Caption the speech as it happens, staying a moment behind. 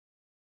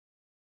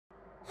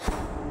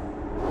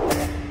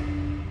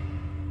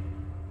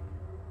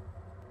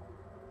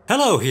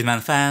Hello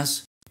Hitman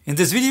fans! In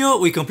this video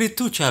we complete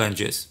two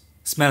challenges.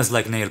 Smells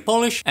like nail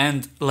polish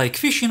and like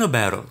fish in a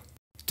barrel.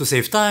 To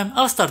save time,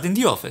 I'll start in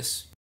the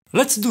office.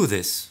 Let's do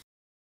this!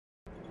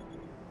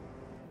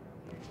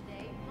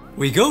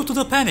 We go to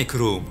the panic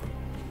room.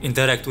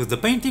 Interact with the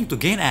painting to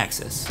gain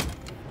access.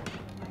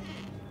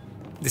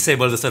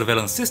 Disable the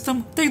surveillance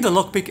system, take the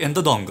lockpick and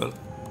the dongle.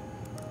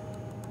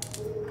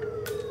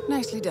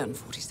 Nicely done,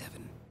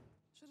 47.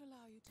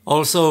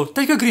 Also,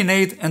 take a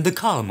grenade and the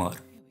Kalmer.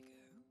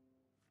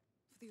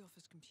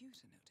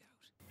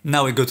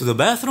 Now we go to the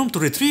bathroom to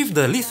retrieve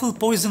the lethal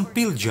poison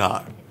pill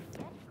jar.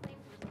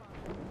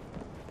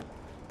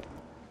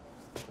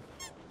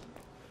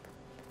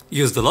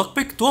 Use the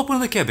lockpick to open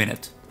the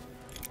cabinet.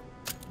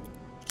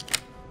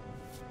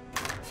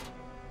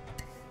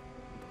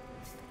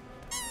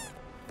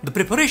 The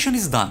preparation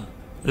is done.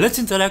 Let's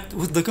interact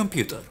with the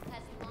computer.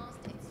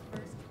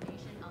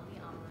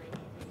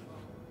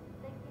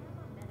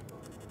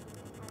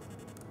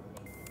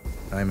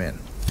 I'm in.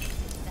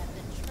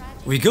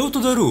 We go to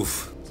the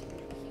roof.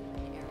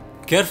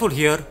 Careful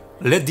here,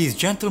 let these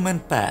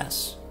gentlemen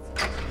pass.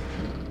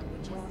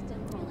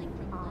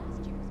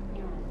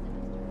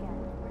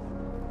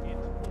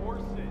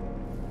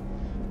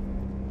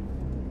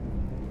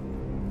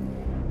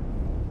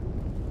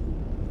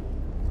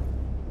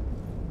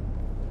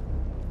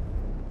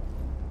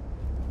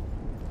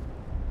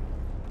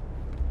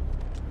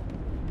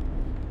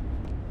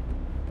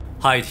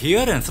 Hide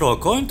here and throw a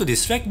coin to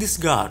distract this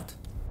guard.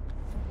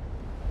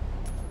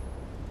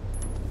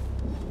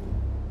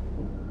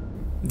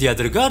 The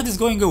other guard is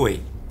going away.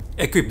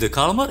 Equip the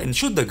Kalmer and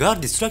shoot the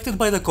guard distracted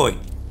by the coin.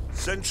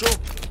 Central?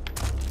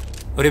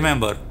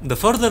 Remember, the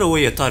further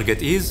away a target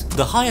is,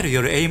 the higher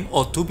your aim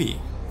ought to be.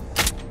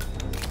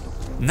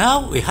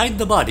 Now we hide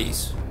the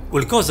bodies.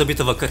 We'll cause a bit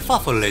of a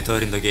kerfuffle later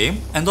in the game,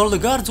 and all the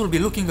guards will be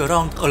looking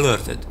around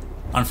alerted.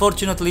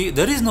 Unfortunately,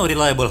 there is no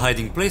reliable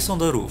hiding place on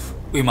the roof.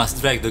 We must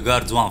drag the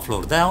guards one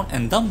floor down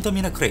and dump them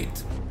in a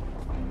crate.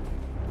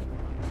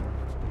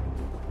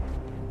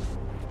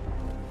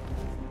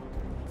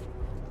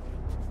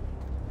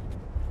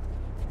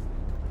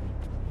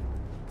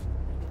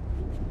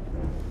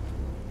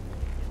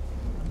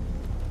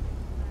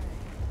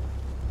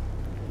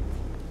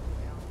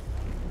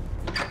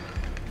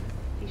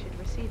 He should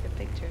receive the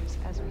pictures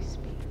as we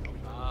speak.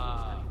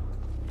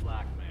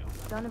 Blackmail.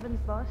 Donovan's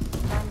boss,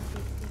 Fancy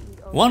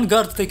CEO. One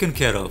guard taken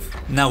care of.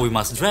 Now we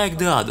must drag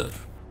the other.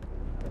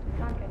 We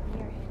can't get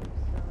near him,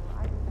 so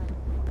I decided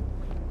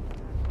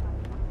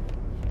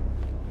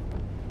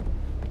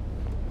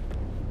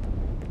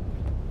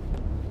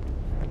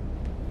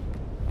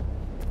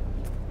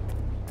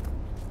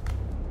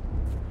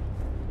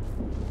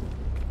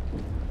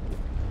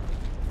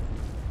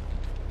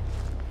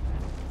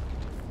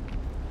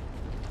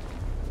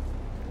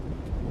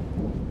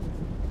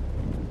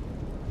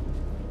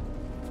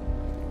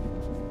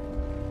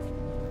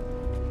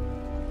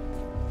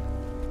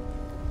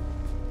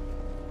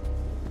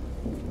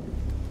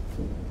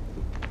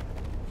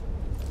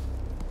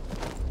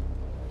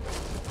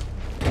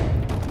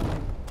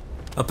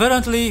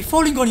Apparently,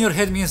 falling on your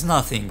head means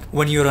nothing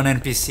when you're an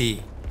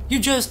NPC. You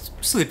just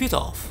slip it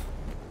off.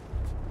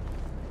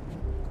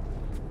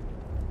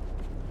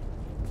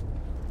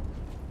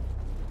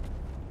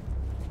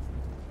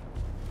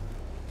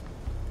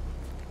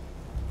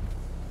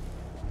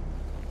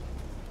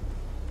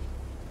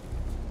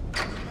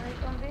 very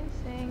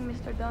convincing,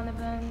 Mr.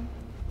 Donovan.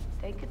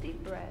 Take a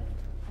deep breath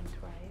and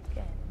try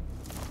again.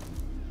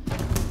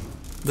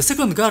 The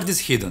second guard is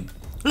hidden.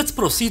 Let's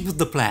proceed with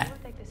the plan.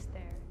 We'll take the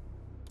stairs.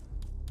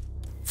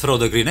 Throw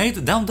the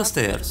grenade down the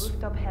stairs.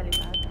 Rooftop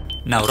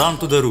helipad. Now run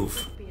to the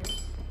roof.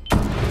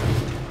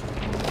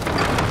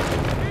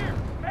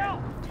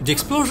 The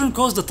explosion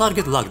caused the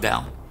target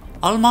lockdown.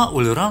 Alma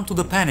will run to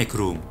the panic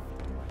room.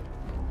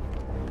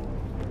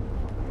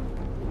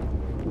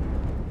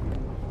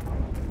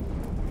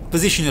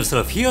 Position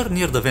yourself here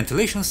near the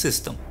ventilation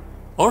system.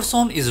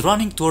 Orson is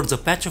running towards a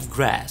patch of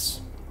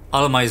grass.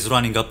 Alma is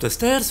running up the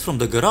stairs from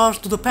the garage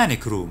to the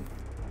panic room.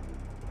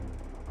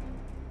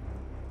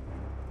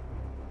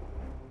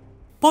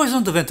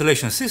 Poison the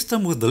ventilation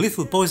system with the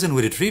lethal poison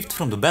we retrieved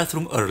from the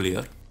bathroom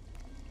earlier.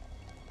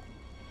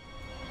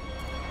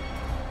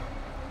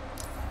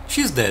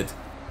 She's dead.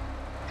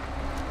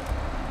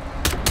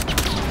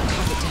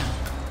 Have it down.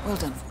 Well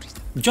done,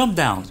 47. Jump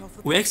down.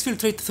 We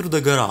exfiltrate through the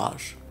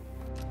garage.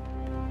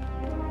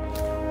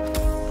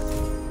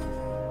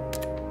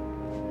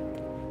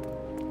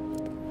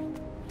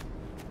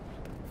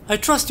 I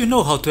trust you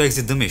know how to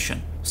exit the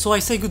mission, so I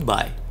say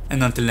goodbye,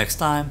 and until next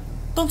time,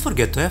 don't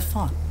forget to have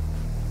fun.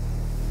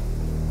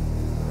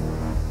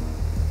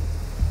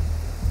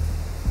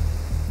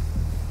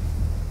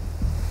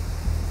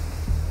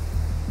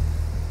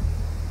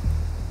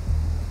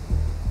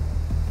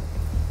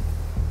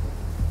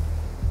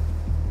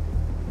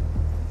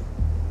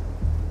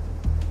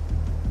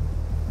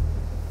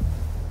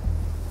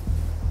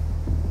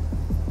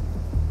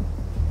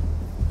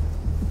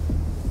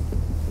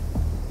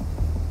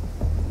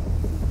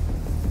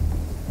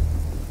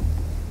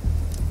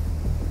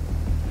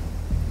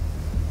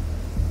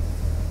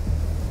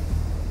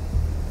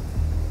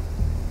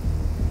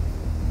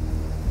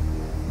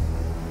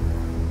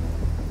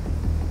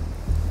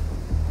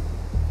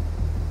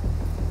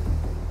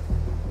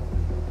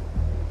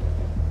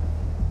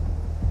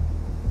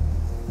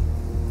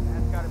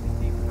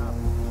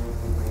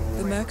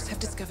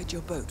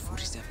 your boat,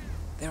 47.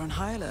 They're on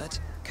high alert,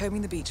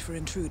 combing the beach for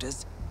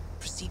intruders.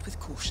 Proceed with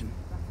caution.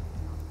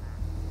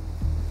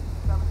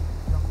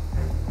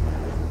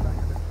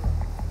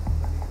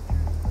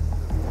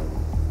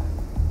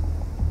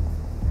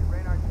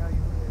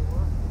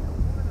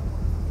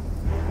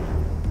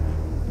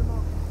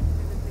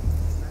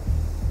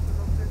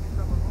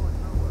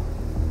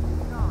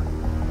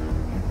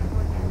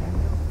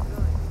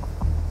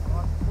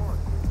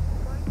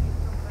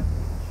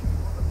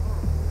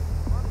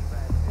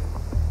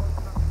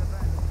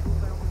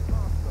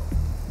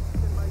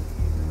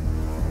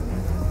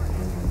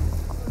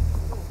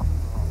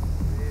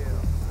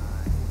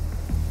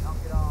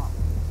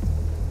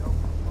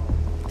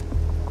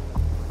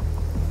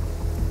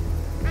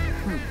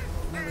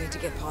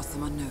 Get past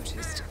them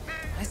unnoticed.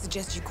 I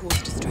suggest you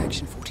cause a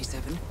distraction,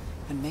 47,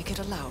 and make it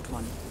a loud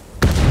one.